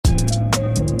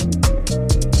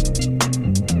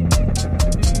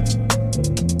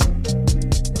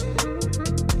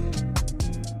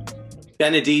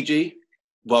Benedigi,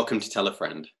 welcome to Tell a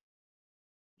Friend.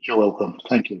 You're welcome.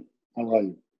 Thank you. How are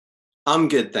you? I'm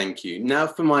good, thank you. Now,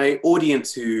 for my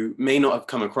audience who may not have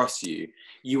come across you,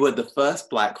 you were the first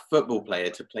Black football player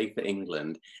to play for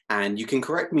England, and you can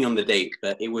correct me on the date,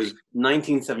 but it was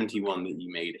 1971 that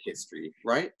you made history,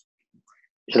 right?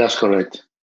 Yeah, that's correct.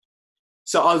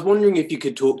 So I was wondering if you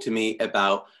could talk to me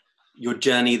about your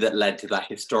journey that led to that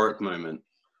historic moment.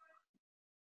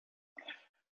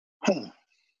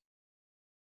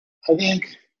 I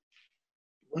think,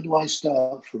 where do I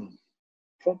start from?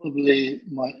 Probably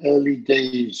my early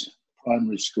days,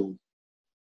 primary school,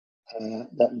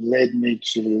 that led me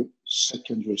to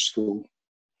secondary school.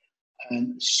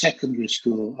 And secondary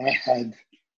school, I had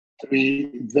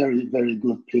three very, very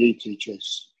good PE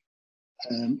teachers.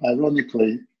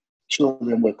 Ironically, two of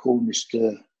them were called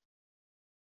Mr.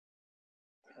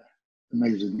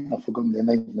 Amazing, I've forgotten their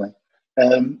name now.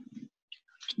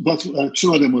 But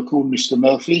two of them were called Mr.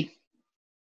 Murphy.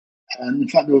 And in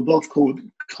fact, they were both called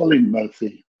Colin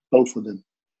Murphy, both of them.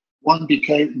 One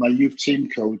became my youth team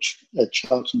coach at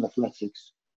Charlton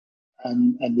Athletics,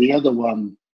 and the other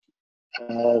one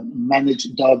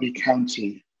managed Derby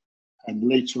County and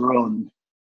later on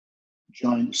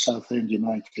joined Southend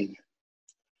United.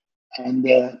 And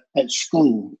at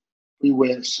school, we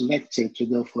were selected to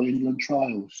go for England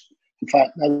trials. In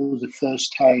fact, that was the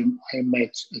first time I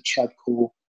met a chap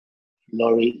called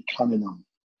Laurie Cunningham.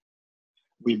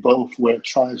 We both were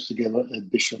trials together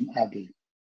at Bisham Abbey.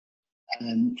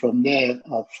 And from there,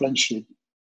 our friendship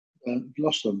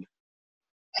blossomed.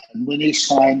 And when he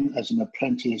signed as an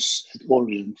apprentice at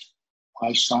Orient,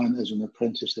 I signed as an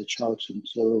apprentice at Charlton.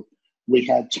 So we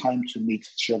had time to meet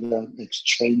each other,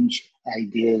 exchange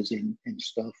ideas and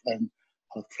stuff, and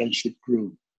our friendship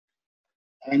grew.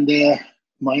 And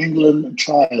my England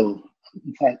trial,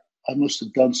 in fact, I must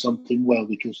have done something well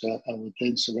because I was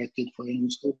then selected for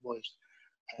England schoolboys.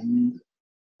 And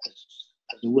as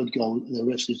the word goes, the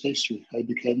rest is history. I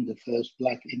became the first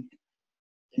Black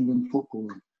England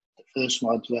footballer, the first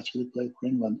one to actually play for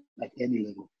England at any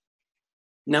level.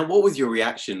 Now, what was your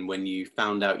reaction when you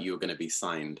found out you were going to be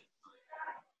signed?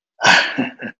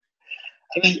 I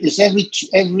mean, it's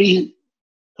every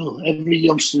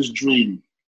youngster's dream.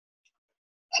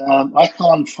 I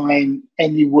can't find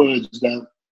any words that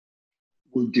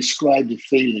would describe the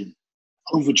feeling.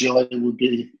 Overjoyed would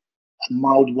be a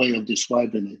mild way of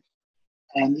describing it.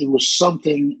 And it was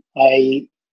something I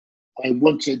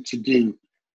wanted to do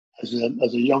as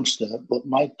a youngster, but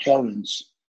my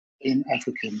parents, being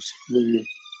Africans, they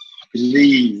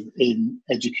believe in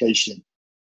education.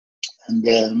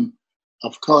 And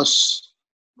of course,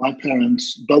 my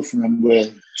parents, both of them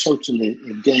were totally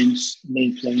against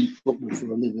me playing football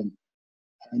for a living.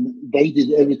 And they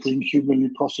did everything humanly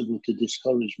possible to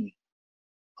discourage me.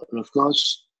 But of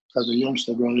course, as a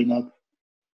youngster growing up,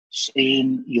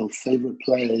 seeing your favorite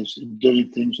players doing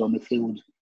things on the field,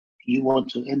 you want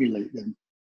to emulate them.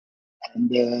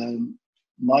 And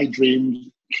my dreams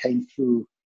came through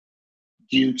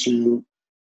due to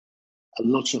a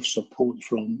lot of support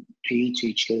from PE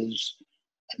teachers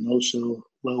and also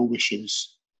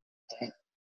well-wishers that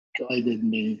guided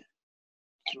me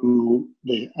through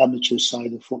the amateur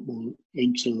side of football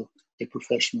into the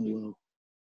professional world.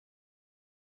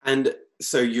 And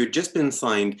so you'd just been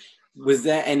signed. Was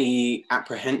there any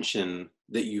apprehension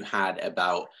that you had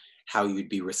about how you'd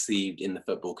be received in the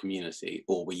football community,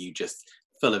 or were you just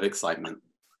full of excitement?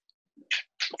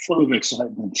 Full of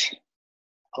excitement.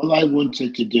 All I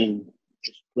wanted to do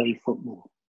is play football.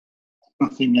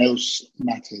 Nothing else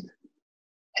mattered.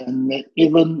 And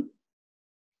even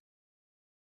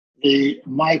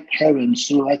my parents,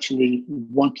 who actually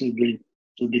wanted me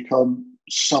to become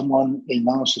someone in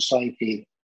our society,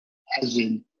 as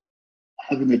in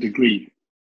having a degree,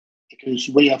 because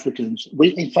we Africans,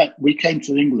 in fact, we came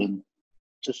to England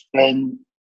to spend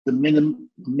the minimum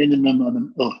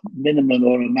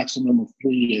or a maximum of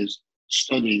 3 years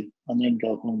study and then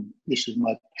go home. This is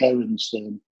my parents'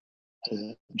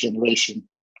 generation.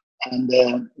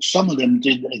 And some of them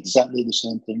did exactly the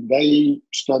same thing. They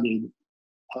studied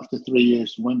after 3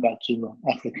 years, went back to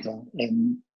Africa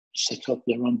and set up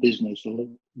their own business or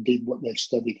did what they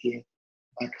studied here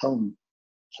back home.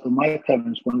 So my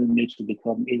parents wanted me to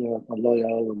become either a lawyer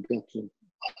or a doctor.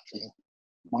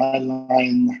 My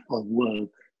line of work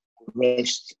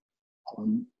rests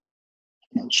on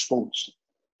sports.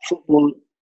 Football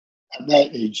at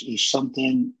that age is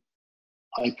something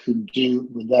I could do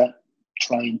without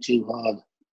trying too hard.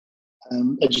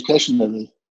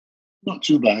 Educationally, not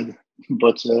too bad,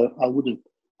 but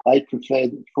I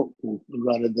preferred football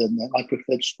I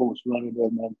preferred sports rather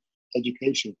than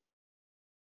education.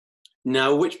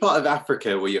 Now, which part of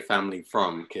Africa were your family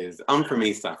from? Because I'm from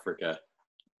East Africa.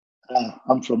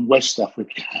 I'm from West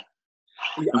Africa.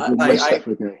 Yeah, I'm from West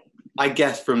Africa. I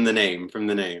guess from the name,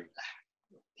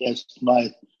 Yes,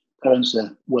 my parents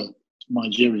are, well,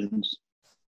 Nigerians.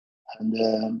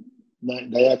 And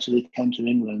they actually came to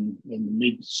England in the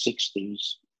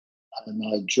mid-60s. And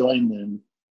I joined them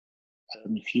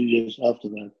a few years after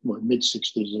that, well,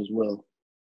 mid-60s as well.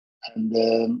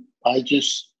 And I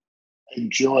just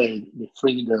enjoyed the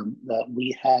freedom that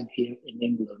we had here in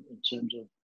England in terms of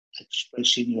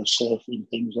expressing yourself in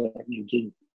things that you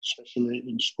do, especially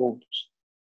in sports.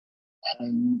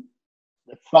 And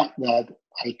the fact that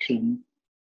I can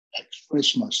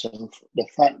express myself, the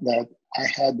fact that I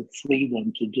had the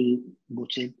freedom to do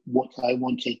what I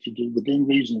wanted to do within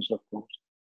reasons, of course.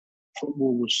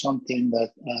 Football was something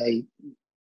that I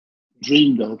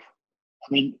dreamed of.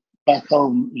 I mean, back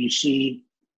home, you see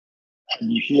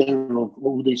and you hear of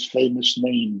all these famous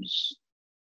names,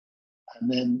 and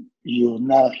then you're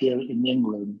now here in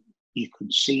England. You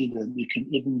can see them. You can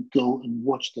even go and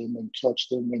watch them and touch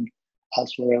them and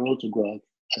ask for their autograph.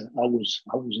 And I was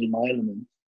in my element.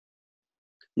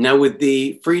 Now, with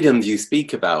the freedoms you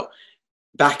speak about,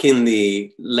 back in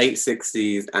the late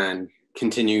 60s and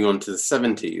continuing on to the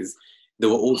 70s, there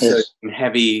were also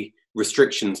heavy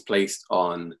restrictions placed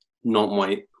on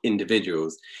non-white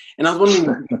individuals. And I was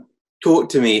wondering, talk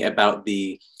to me about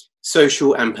the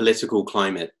social and political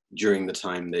climate during the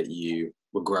time that you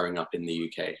were growing up in the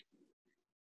UK.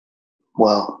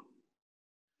 Well,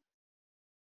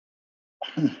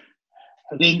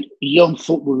 I think young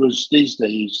footballers these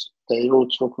days, they all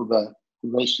talk about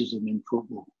racism in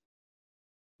football.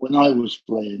 When I was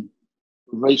playing,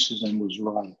 racism was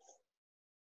rife.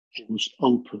 It was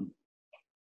open.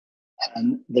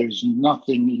 And there's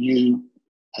nothing you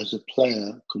as a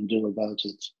player can do about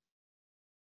it.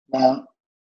 Now,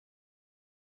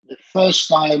 the first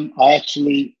time I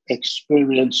actually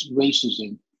experienced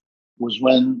racism was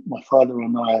when my father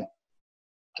and I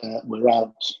were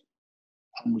out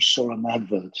and we saw an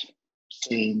advert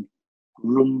saying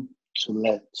room to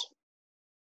let.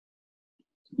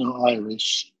 No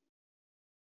Irish,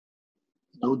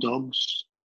 no dogs,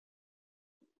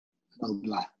 no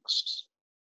blacks.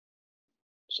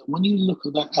 So when you look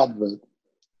at that advert,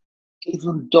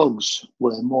 even dogs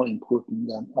were more important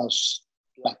than us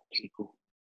black people.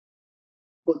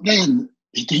 But then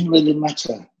it didn't really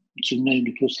matter to me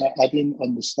because I didn't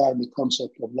understand the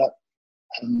concept of that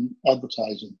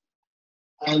advertising.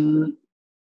 And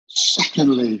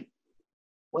secondly,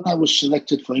 when I was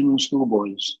selected for England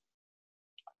Schoolboys,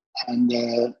 and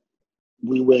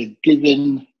we were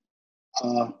given,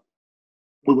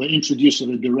 we were introduced to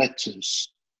the directors.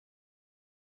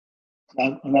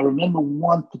 And I remember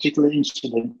one particular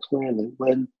incident clearly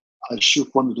when I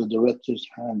shook one of the director's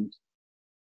hands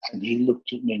and he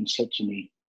looked at me and said to me,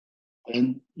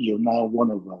 "Ben, you're now one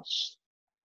of us."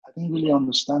 I didn't really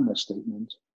understand that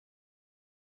statement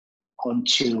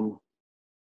until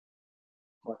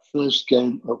my first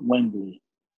game at Wembley.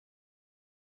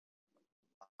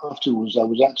 Afterwards, I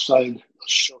was outside a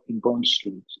shop in Bond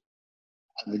Street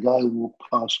and a guy walked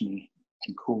past me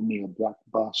and called me a black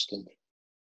bastard.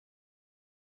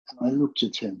 And I looked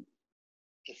at him.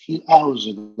 A few hours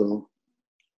ago,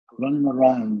 running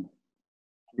around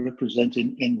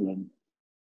representing England,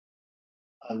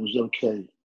 I was okay.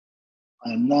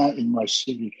 I am now in my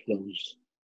civil clothes.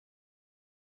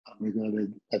 I'm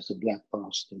regarded as a black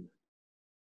bastard.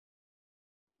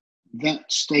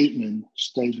 That statement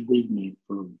stayed with me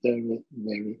for a very,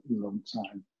 very long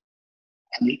time.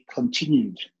 And it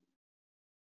continued.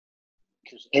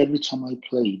 Because every time I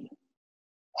played,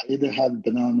 I either had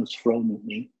bananas thrown at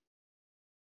me,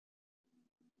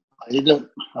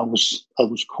 I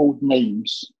was called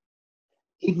names.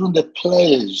 Even the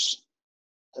players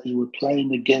that you were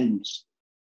playing against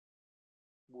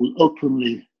will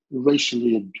openly,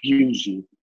 racially abuse you,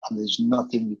 and there's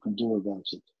nothing you can do about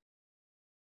it.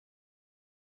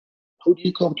 Who do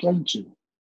you complain to?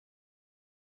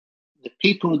 The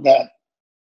people that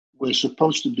were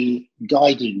supposed to be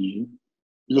guiding you,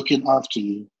 looking after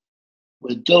you,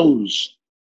 were those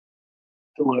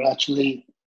who were actually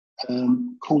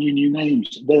calling you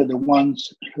names. They're the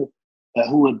ones who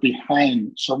were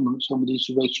behind some of these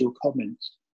racial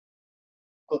comments.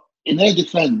 But in their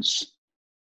defense,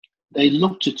 they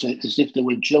looked at it as if they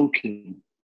were joking.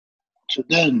 To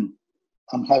them,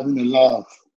 I'm having a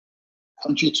laugh.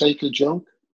 Can't you take a joke?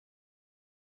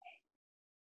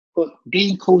 But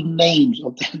being called names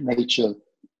of that nature,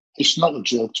 it's not a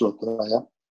joke to a player.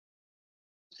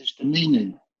 It's the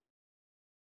meaning.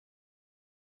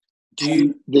 Do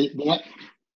you?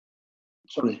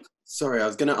 Sorry. Sorry, I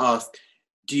was going to ask,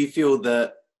 do you feel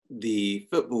that the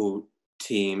football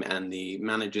team and the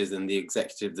managers and the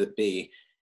executives at B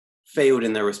failed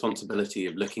in their responsibility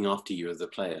of looking after you as a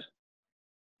player?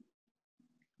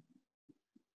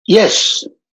 Yes,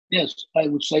 yes, I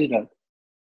would say that.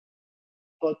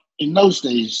 But in those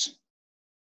days,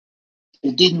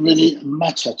 it didn't really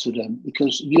matter to them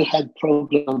because you had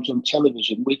programs on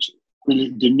television which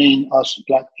really demean us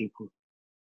black people.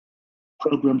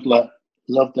 Programs like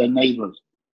Love Their Neighbors,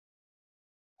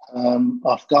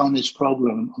 Afghani's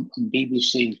program on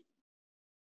BBC,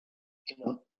 you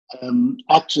know,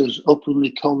 actors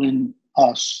openly calling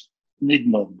us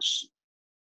nignogs.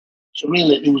 So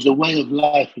really, it was a way of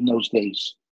life in those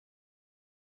days.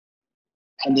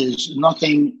 And there's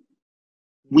nothing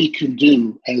we can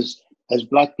do as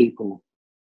black people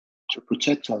to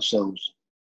protect ourselves,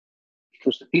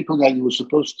 because the people that are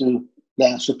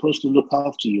supposed to look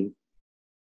after you,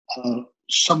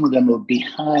 some of them are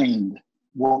behind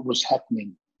what was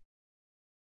happening,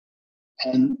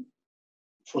 and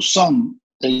for some,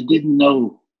 they didn't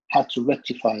know how to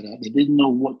rectify that. They didn't know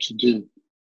what to do,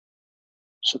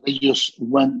 so they just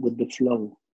went with the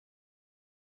flow.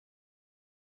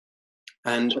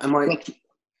 And am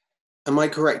I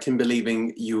correct in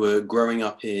believing you were growing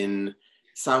up in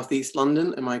Southeast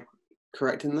London? Am I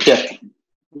correct in that?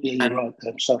 Yeah, you're right.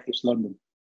 Southeast London.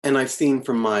 And I've seen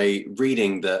from my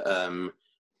reading that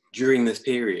during this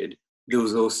period, there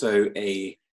was also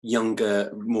a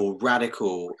younger, more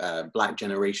radical black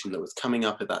generation that was coming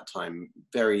up at that time,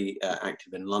 very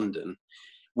active in London.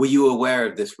 Were you aware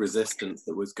of this resistance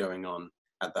that was going on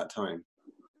at that time?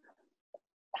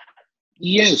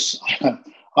 Yes,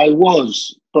 I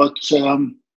was, but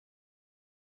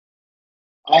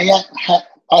I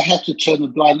had to turn a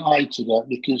blind eye to that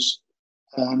because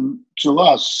to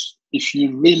us, if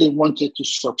you really wanted to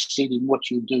succeed in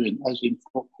what you're doing, as in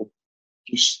football,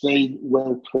 you stayed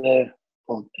well clear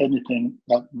of anything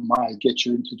that might get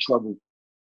you into trouble.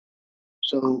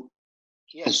 So,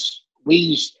 yes,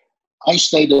 I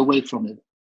stayed away from it.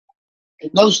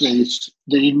 In those days,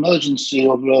 the emergency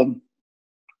of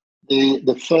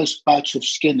the first batch of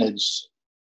skinheads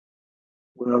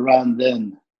were around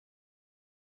then.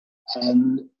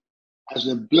 And as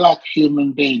a black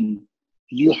human being,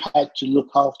 you had to look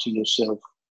after yourself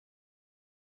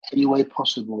any way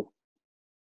possible.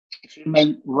 If it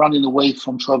meant running away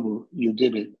from trouble, you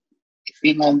did it. If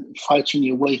it meant fighting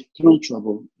your way through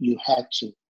trouble, you had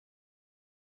to.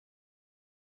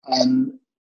 And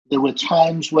there were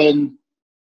times when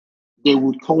they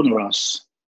would corner us,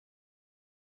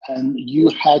 and you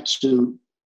had to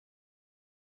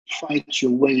fight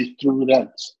your way through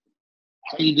that.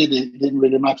 How you did it didn't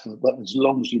really matter, but as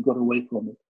long as you got away from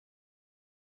it.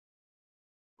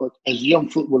 But as young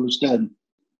footballers then,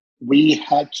 we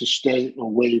had to stay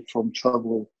away from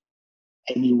trouble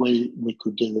any way we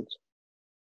could do it.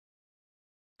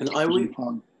 And I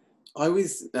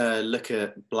always look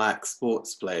at black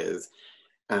sports players,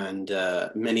 and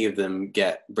many of them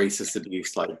get racist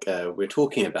abuse like we're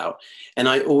talking about. And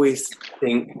I always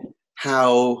think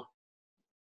how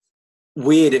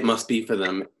weird it must be for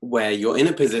them, where you're in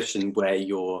a position where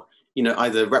you're, you know,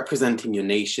 either representing your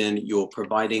nation, you're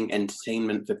providing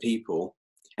entertainment for people,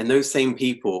 and those same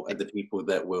people are the people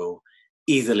that will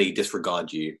easily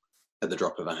disregard you at the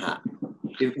drop of a hat.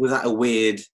 Was that a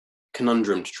weird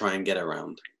conundrum to try and get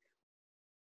around?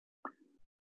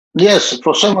 Yes,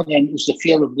 for some of them, it's the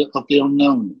fear of the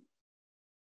unknown.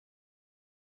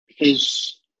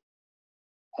 Because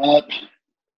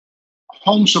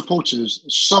home supporters,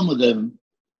 some of them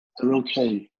are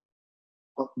okay,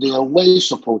 but the away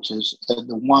supporters are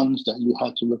the ones that you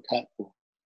have to look out for,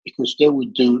 because they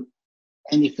would do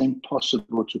anything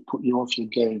possible to put you off your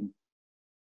game.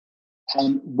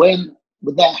 And when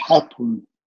that happened,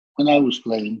 when I was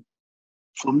playing,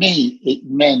 for me, it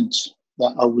meant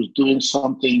that I was doing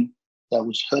something that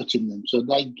was hurting them. So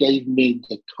that gave me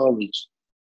the courage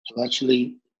to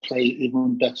actually play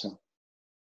even better.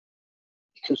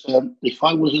 Because if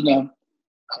I wasn't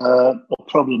a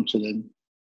problem to them,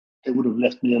 they would have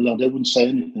left me alone. They wouldn't say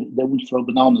anything. They wouldn't throw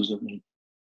bananas at me.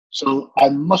 So I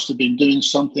must have been doing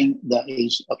something that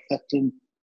is affecting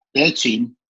their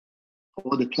team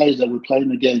or the players that were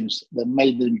playing against that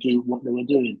made them do what they were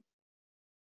doing.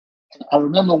 And I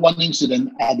remember one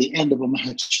incident at the end of a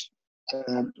match.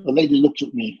 A lady looked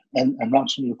at me and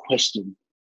asked me a question.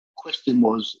 The question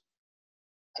was,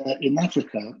 in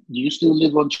Africa, do you still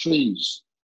live on trees?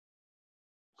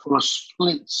 For a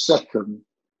split second,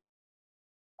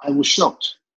 I was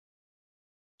shocked.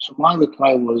 So my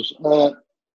reply was,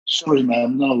 sorry,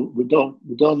 ma'am, no, we don't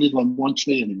live on one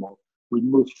tree anymore. We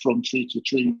moved from tree to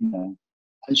tree now.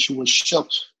 and she was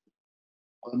shocked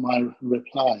by my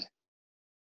reply.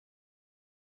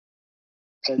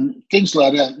 And things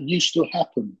like that used to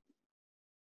happen.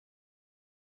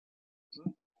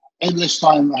 Endless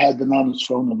time I had bananas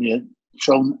thrown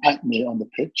at me on the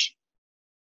pitch.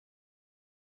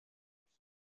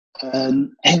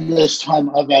 And endless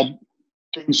time I've had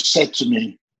things said to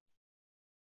me.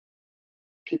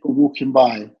 People walking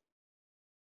by,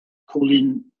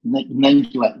 calling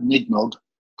names like Nignog,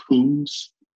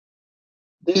 Coons.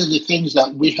 These are the things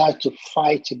that we had to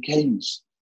fight against.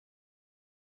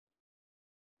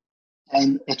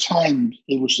 And at times,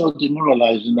 it was so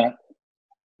demoralizing that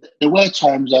there were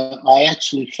times that I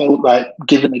actually felt like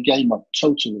giving the game up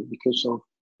totally because of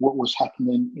what was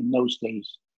happening in those days.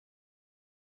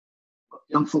 But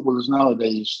young footballers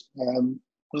nowadays,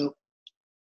 well,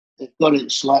 they've got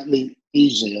it slightly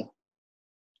easier.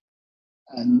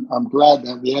 And I'm glad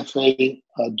that the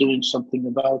FA are doing something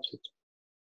about it.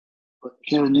 But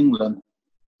here in England,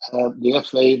 the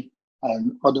FA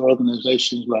and other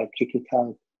organisations like Kick It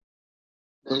Out,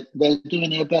 they're doing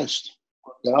their best.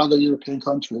 There are other European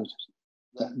countries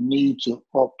that need to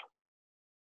up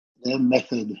their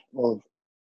method of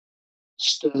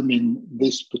stemming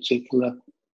this particular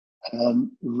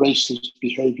racist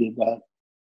behaviour that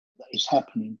is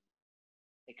happening.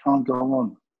 It can't go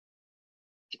on.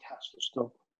 It has to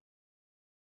stop.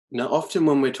 Now, often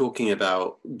when we're talking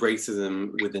about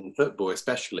racism within football,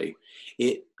 especially,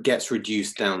 it gets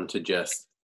reduced down to just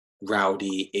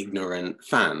rowdy, ignorant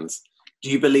fans. Do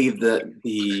you believe that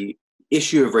the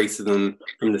issue of racism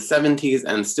from the 70s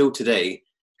and still today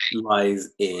lies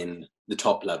in the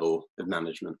top level of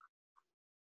management?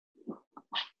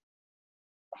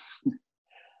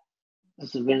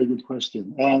 That's a very good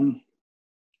question.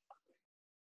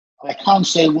 I can't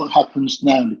say what happens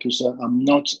now because I'm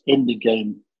not in the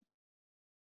game.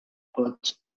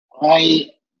 But I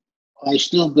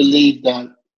still believe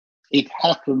that it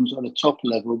happens at the top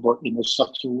level, but in a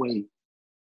subtle way.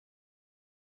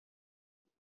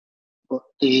 But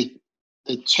the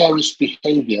terrorist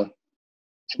behaviour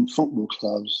in football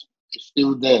clubs is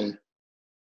still there.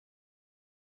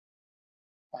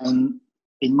 And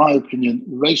in my opinion,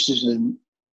 racism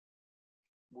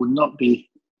would not be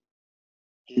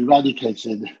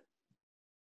eradicated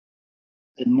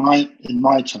in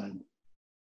my time.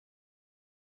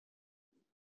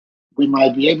 We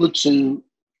might be able to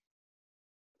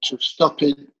stop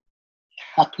it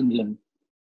happening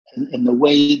in the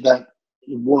way that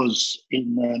it was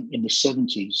in the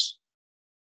 70s.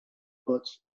 But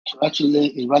to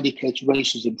actually eradicate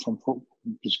racism from football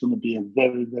is going to be a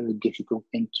very, very difficult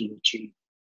thing to achieve.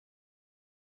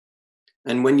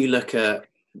 And when you look at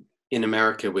in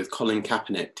America with Colin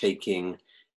Kaepernick taking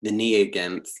the knee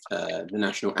against the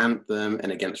national anthem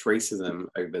and against racism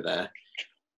over there,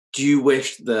 do you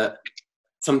wish that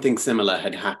something similar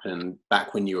had happened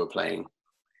back when you were playing?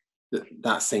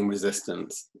 That same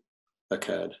resistance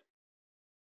occurred?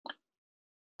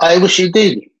 I wish he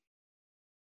did,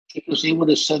 because he would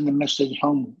have sent the message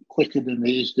home quicker than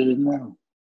he is doing now.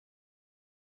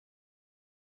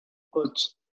 But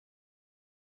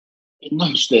in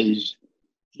those days,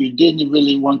 you didn't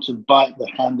really want to bite the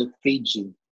hand that feeds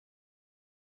you.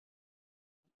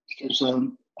 Because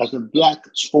as a black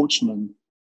sportsman,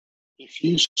 if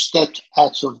you stepped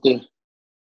out of the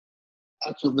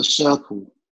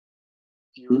circle,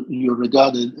 you're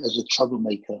regarded as a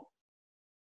troublemaker.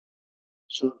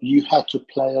 So you had to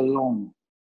play along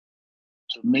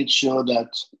to make sure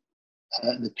that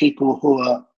the people who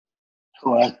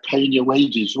are paying your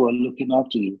wages, who are looking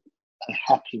after you, are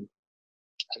happy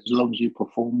as long as you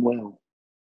perform well.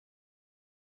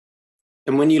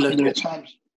 And when you look there at are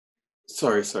times,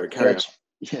 sorry, carry on.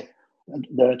 Yeah,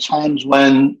 there are times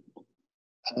when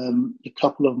a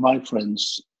couple of my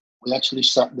friends, we actually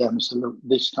sat down and said, look,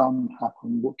 this can't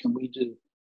happen. What can we do?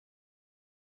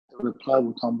 The reply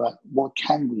will come back, what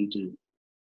can we do?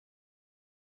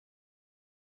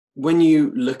 When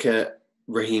you look at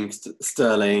Raheem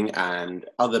Sterling and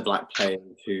other black players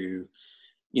who,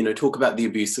 talk about the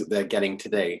abuse that they're getting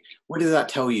today, what does that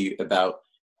tell you about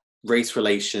race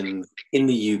relations in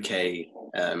the UK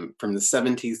from the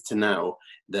 70s to now,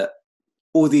 that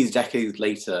all these decades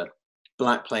later,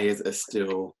 black players are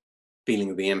still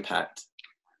feeling the impact?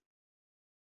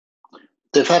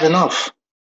 They've had enough.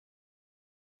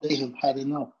 They have had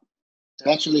enough.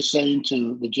 They're actually saying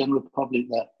to the general public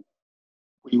that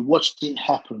we watched it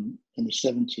happen in the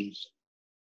 70s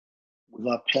with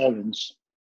our parents,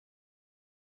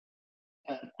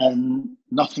 and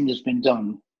nothing has been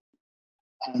done.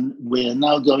 And we're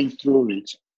now going through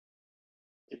it.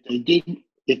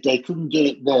 If they couldn't do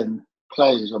it then,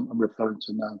 players I'm referring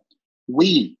to now,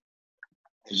 we,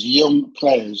 as young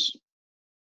players,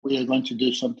 we are going to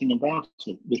do something about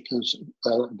it because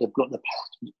they've got the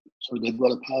power. They've got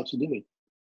the power to do it.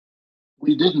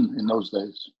 We didn't in those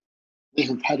days. They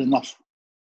have had enough.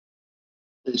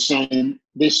 They're saying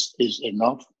this is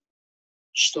enough.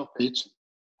 Stop it,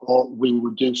 or we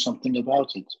will do something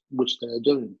about it, which they are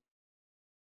doing.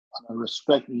 And I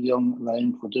respect the young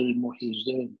Liam for doing what he's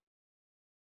doing.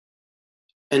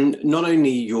 And not only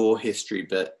your history,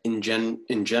 but in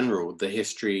general, the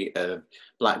history of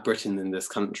Black Britain in this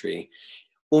country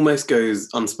almost goes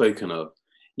unspoken of.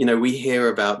 You know, we hear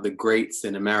about the greats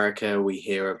in America, we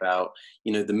hear about,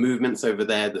 you know, the movements over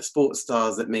there, the sports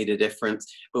stars that made a difference,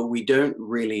 but we don't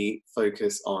really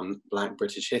focus on Black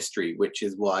British history, which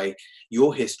is why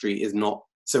your history is not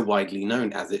so widely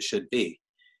known as it should be.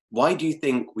 Why do you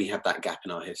think we have that gap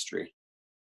in our history?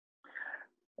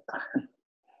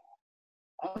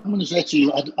 I'm going to say to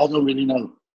you, I don't really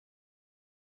know.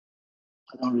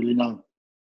 I don't really know.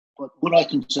 But what I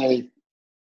can say,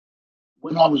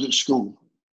 when I was at school,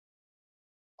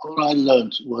 all I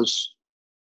learned was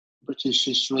British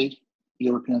history,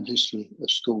 European history at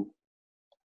school.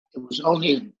 It was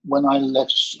only when I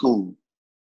left school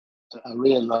that I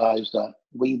realized that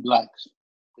we Blacks,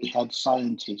 we had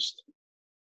scientists,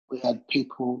 we had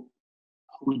people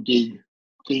who did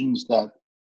things that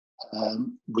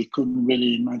we couldn't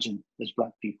really imagine as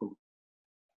Black people.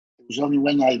 It was only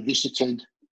when I visited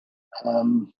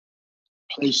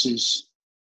places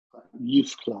like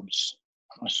youth clubs,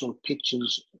 and I saw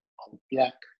pictures of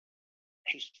Black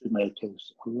history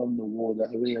makers along the wall that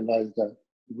I realized that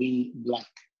we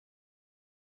Black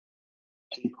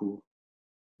people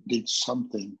did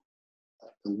something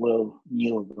that the world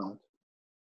knew about.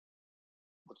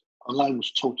 But all I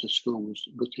was taught at school was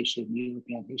British and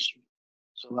European history.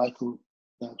 So I thought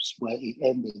that's where it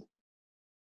ended.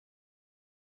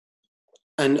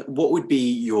 And what would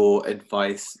be your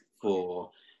advice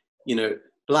for, you know,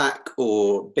 Black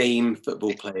or BAME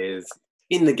football players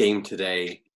in the game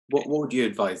today? What would you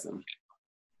advise them?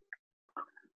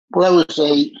 Well, I would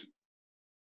say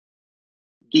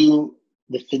do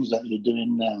the things that you're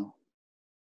doing now.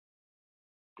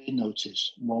 Be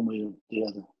noticed one way or the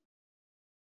other.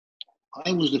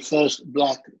 I was the first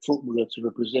Black footballer to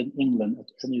represent England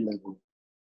at any level.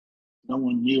 No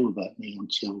one knew about me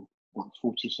until,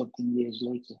 40-something years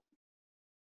later.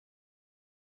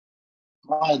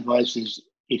 My advice is,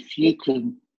 if you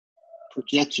can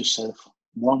project yourself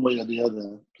one way or the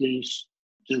other, please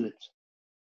do it.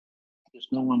 Because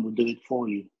no one will do it for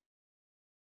you.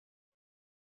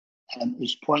 And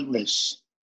it's pointless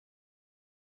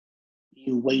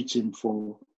you waiting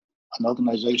for an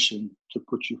organization to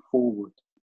put you forward.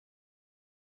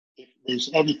 If there's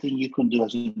anything you can do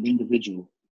as an individual,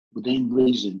 within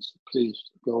reasons, please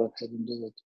go ahead and do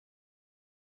it.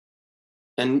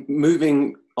 And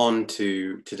moving on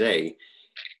to today,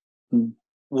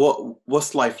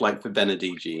 what's life like for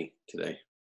Benedigi today?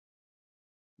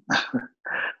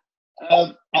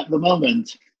 At the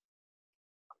moment,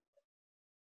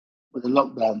 with the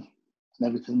lockdown and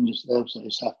everything else that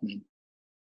is happening,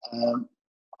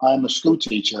 I'm a school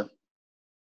teacher,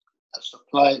 a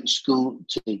supply school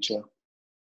teacher,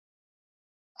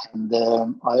 and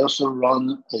I also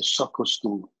run a soccer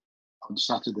school on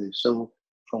Saturday. So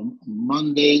from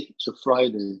Monday to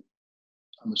Friday,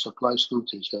 I'm a supply school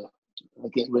teacher. I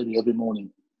get ready every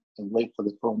morning and wait for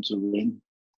the phone to ring.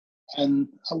 And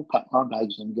I will pack my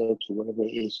bags and go to wherever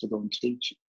it is to go and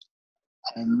teach.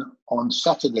 And on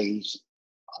Saturdays,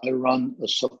 I run a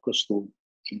soccer school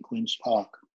in Queen's Park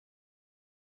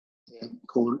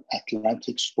called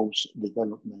Atlantic Sports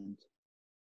Development,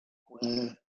 where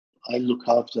I look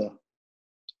after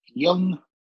young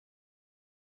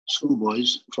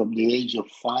schoolboys from the age of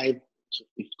 5 to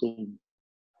 15.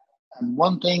 And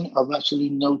one thing I've actually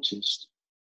noticed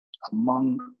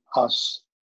among us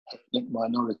ethnic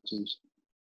minorities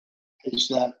is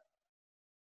that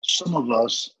some of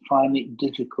us find it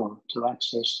difficult to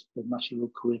access the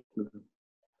national curriculum.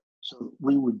 So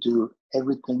we would do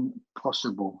everything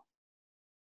possible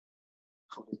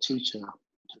for the teacher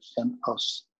to send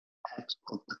us out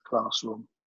of the classroom.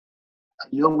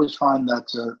 And you always find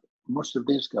that most of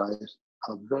these guys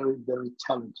are very, very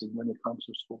talented when it comes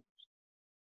to sports.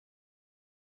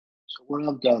 So what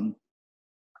I've done,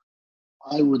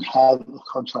 I would have a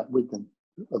contract with them,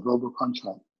 a verbal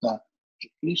contract, that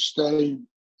if you stay in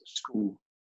school,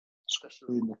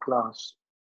 especially in the class,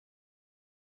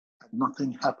 and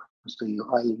nothing happens to you,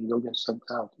 i.e. you don't get sent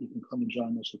out, you can come and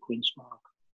join us at Queen's Park.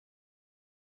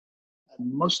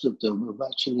 And most of them have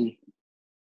actually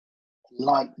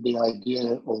liked the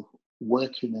idea of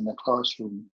working in a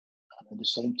classroom and at the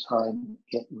same time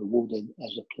get rewarded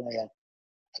as a player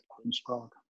at Queen's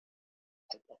Park,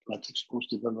 at Athletic Sports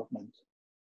Development.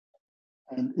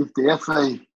 And if the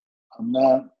FA, I'm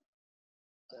now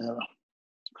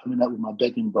coming up with my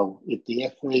begging bowl, if the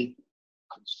FA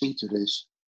could see to this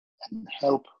and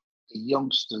help the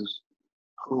youngsters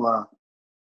who are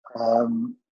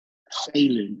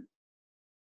failing,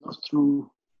 not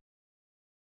through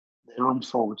their own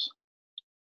faults,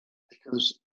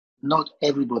 because not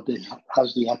everybody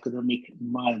has the academic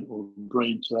mind or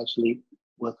brain to actually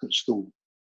work at school.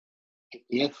 If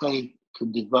the FA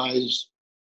can devise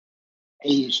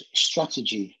a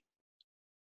strategy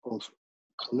of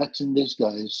collecting these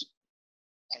guys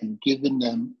and giving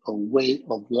them a way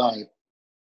of life,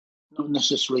 not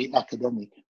necessarily academic,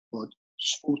 but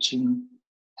sporting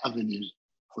avenues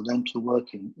for them to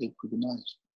work in, it would be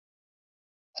nice.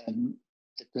 And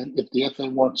if the FA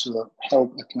wants to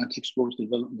help Atlantic Sports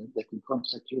Development, they can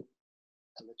contact you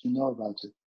and let you know about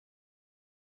it.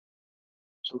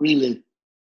 So really,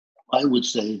 I would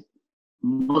say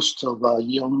most of our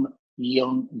young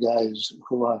guys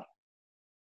who are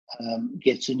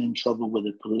getting in trouble with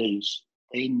the police,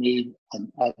 they need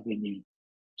an avenue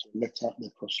to let out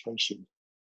their frustration.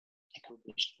 It could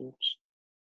be sports,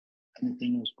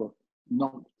 anything else, but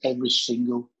not every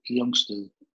single youngster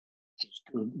is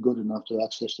good enough to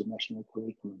access the national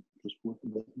curriculum, because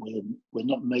we're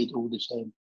not made all the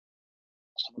same.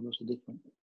 Some of us are different.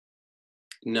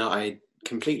 No, I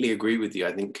completely agree with you.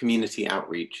 I think community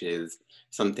outreach is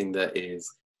something that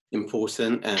is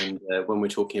important, and when we're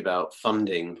talking about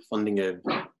funding of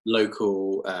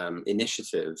local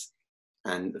initiatives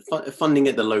and funding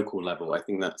at the local level, I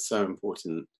think that's so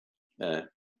important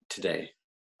today.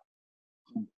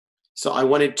 So I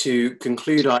wanted to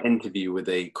conclude our interview with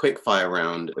a quick fire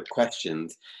round of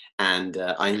questions, and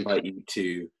I invite you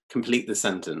to complete the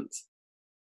sentence.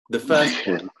 The first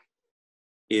one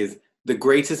is, the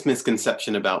greatest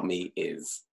misconception about me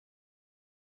is?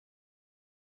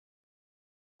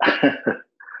 Go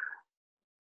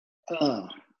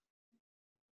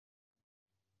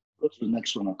to the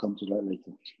next one, I'll come to that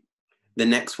later. The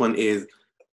next one is,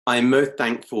 I'm most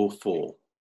thankful for?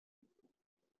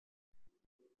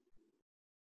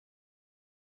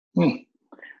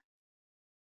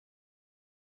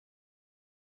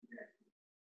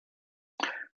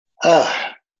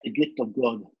 The gift of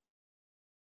God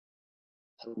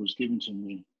that was given to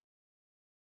me,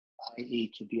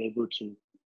 i.e. to be able to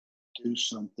do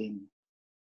something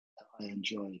that I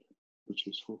enjoyed, which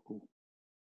is football.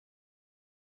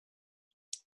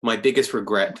 My biggest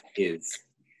regret is?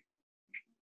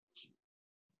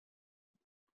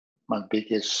 My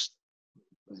biggest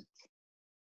regret.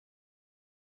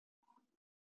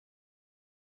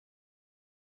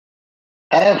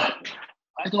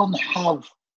 I don't have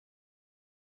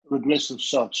regrets of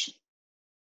such,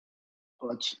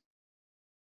 but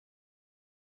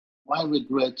my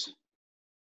regret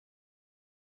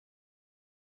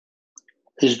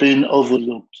is being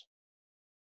overlooked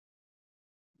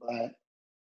by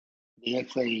the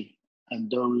FA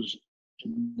and those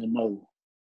in the know.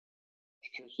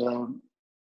 Because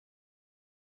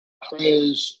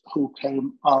players who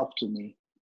came after me,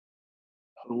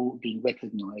 who have been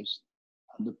recognized,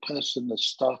 and the person that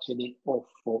started it off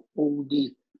for all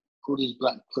these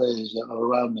black players that are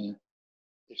around there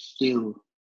is still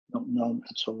not known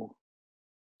at all.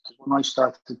 Because when I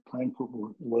started playing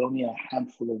football, there were only a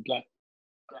handful of black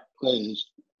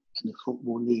players in the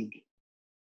Football League.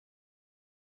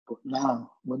 But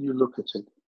now, when you look at it,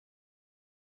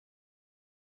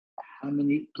 how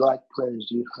many black players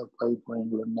do you have played for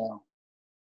England now?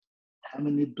 How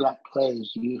many black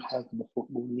players do you have in the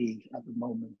Football League at the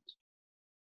moment?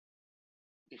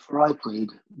 Before I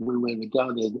played, we were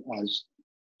regarded as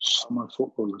summer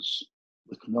footballers.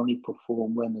 We can only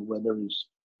perform when the weather is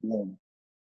warm.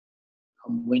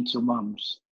 Come winter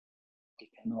months, we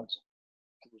cannot.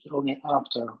 It was only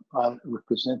after I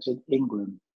represented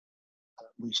England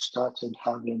that we started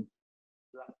having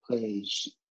black players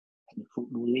in the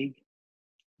Football League,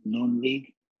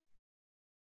 non-league.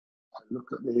 I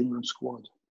look at the England squad.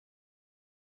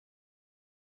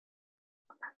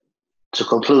 To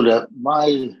conclude,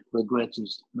 my regret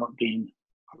is not being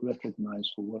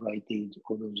recognized for what I did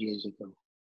all those years ago.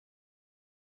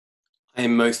 I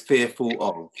am most fearful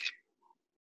of?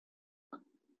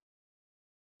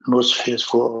 Most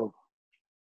fearful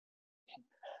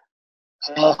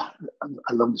of?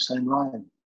 Along the same line.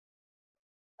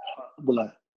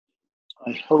 Well,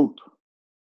 I hope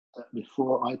that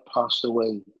before I pass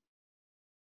away,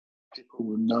 people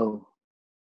will know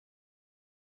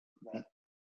that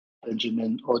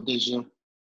Benjamin Odeja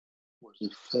was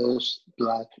the first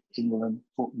black England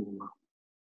footballer.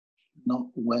 Not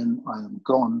when I am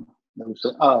gone, they will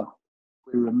say,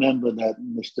 we remember that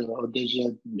Mr.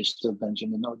 Odeje, Mr.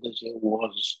 Benjamin Odeje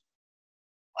was.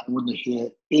 I want to hear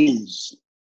is,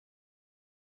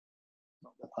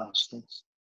 not the past tense.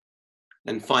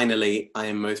 And finally, I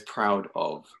am most proud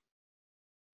of.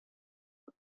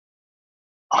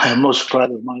 I am most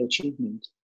proud of my achievement,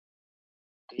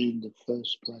 being the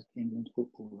first black England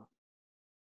footballer.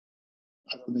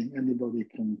 I don't think anybody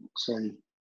can say,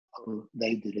 oh,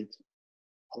 they did it,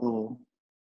 or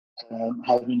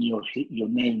having your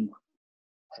name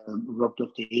rubbed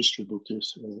off the history book to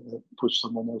put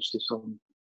someone else's on.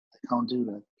 I can't do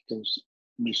that because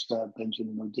Mr.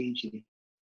 Benjamin Odeje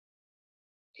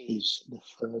is the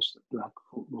first black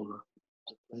footballer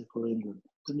to play for England.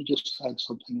 Let me just add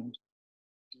something else.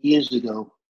 Years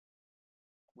ago,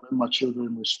 when my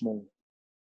children were small,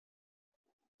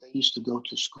 they used to go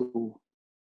to school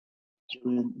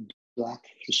during Black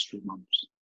History Month.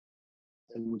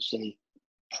 They would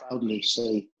proudly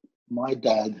say, my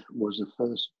dad was the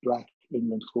first black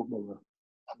England footballer,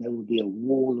 and there would be a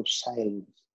wall of silence.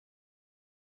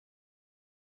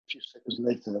 A few seconds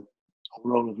later, a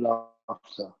roll of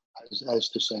laughter, as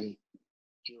to say,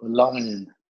 you're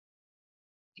lying.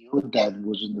 Your dad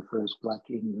wasn't the first black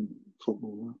England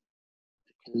footballer,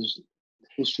 because the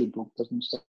history book doesn't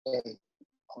say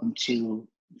until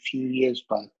a few years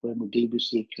back when the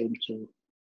BBC came to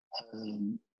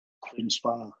Queen's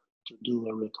Park to do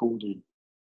a recording,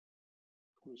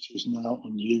 which is now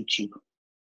on YouTube.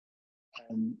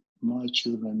 And my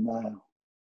children now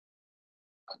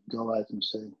can go out and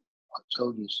say, I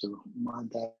told you so. My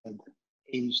dad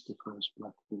is the first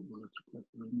black footballer to play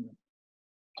for England.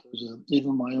 Because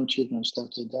even my own children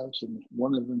started doubting me.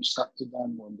 One of them sat me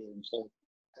down one day and said,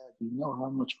 Dad, you know how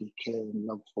much we care and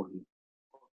love for you.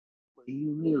 Were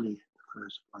you really the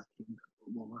first black England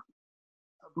footballer?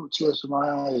 I brought tears to my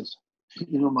eyes.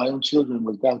 You know, my own children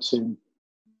were doubting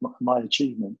my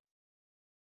achievement.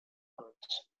 But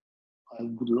I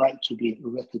would like to be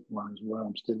recognized while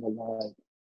I'm still alive,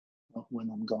 not when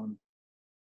I'm gone.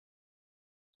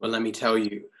 Well, let me tell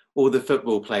you, all the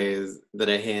football players that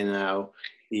are here now,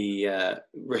 the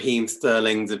Raheem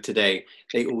Sterlings of today,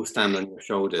 they all stand on your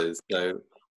shoulders. So,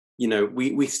 you know,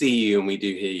 we see you and we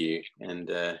do hear you, and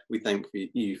we thank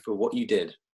you for what you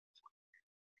did.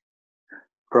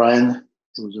 Brian,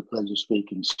 it was a pleasure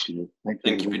speaking to you.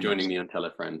 Thank you for joining me on Tell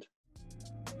a Friend.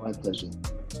 My pleasure.